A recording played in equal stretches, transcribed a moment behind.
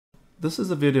This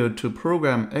is a video to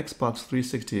program Xbox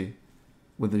 360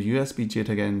 with the USB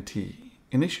JTAG NT.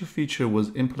 Initial feature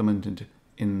was implemented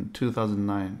in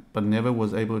 2009, but never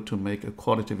was able to make a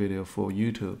quality video for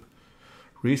YouTube.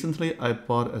 Recently, I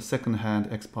bought a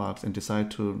second-hand Xbox and decided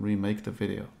to remake the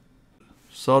video.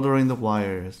 Soldering the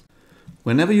wires.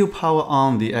 Whenever you power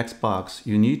on the Xbox,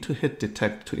 you need to hit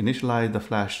detect to initialize the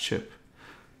flash chip.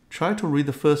 Try to read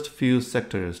the first few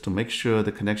sectors to make sure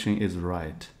the connection is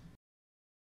right.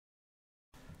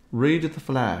 Read the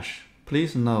flash.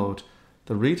 Please note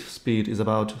the read speed is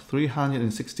about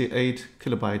 368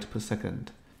 kilobytes per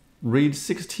second. Read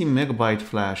 16 megabyte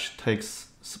flash takes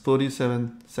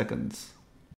 47 seconds.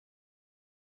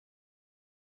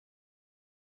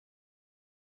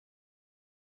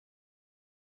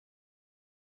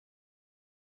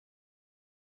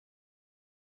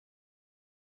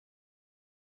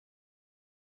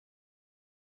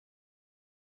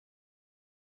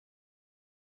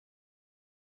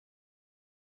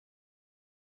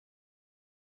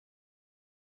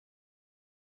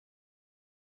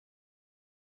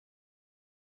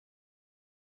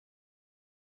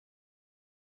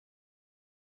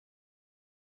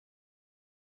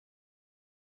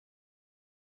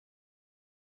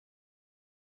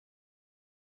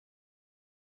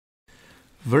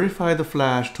 Verify the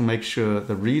flash to make sure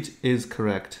the read is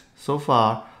correct. So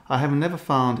far, I have never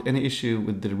found any issue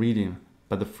with the reading,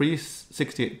 but the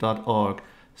free68.org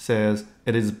says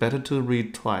it is better to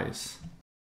read twice.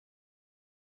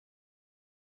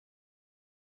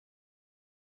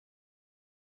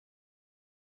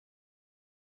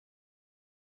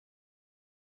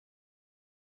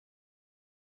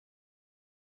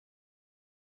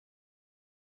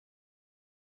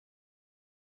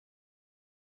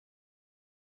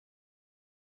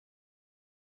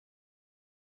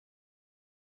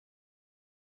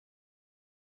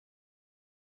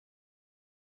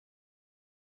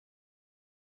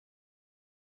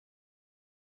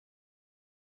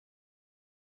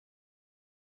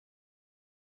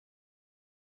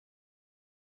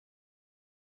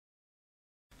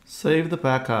 Save the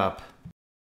backup.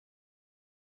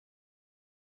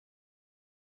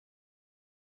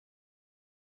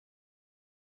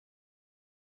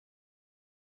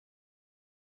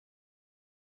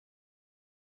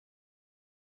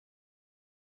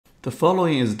 The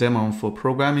following is demo for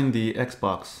programming the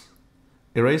Xbox.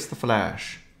 Erase the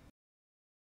flash.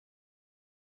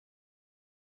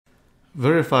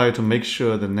 Verify to make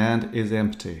sure the NAND is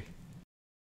empty.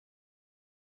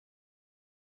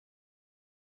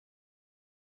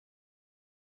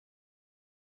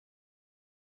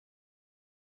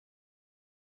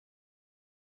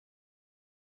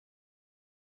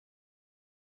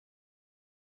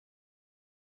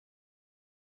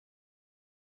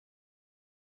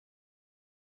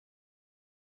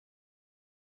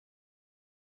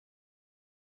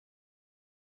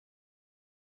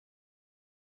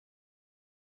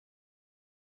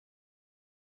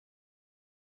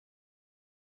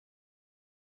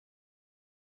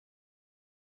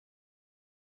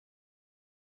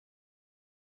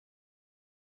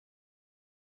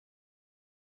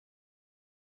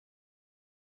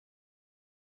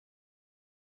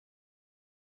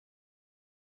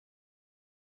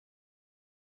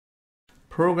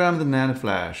 Program the NAND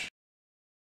flash.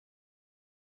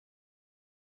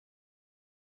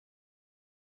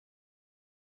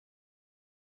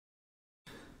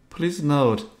 Please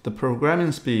note the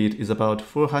programming speed is about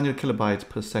 400 kilobytes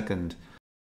per second.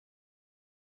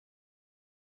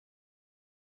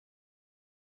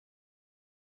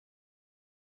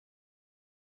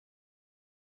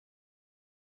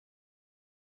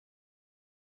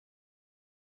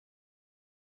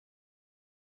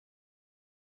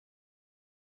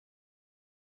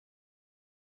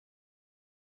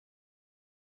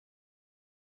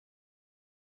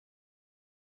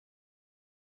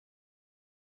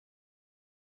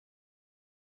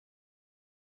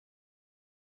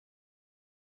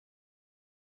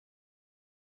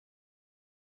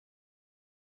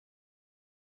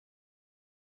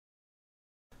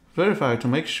 Verify to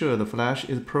make sure the flash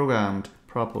is programmed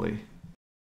properly.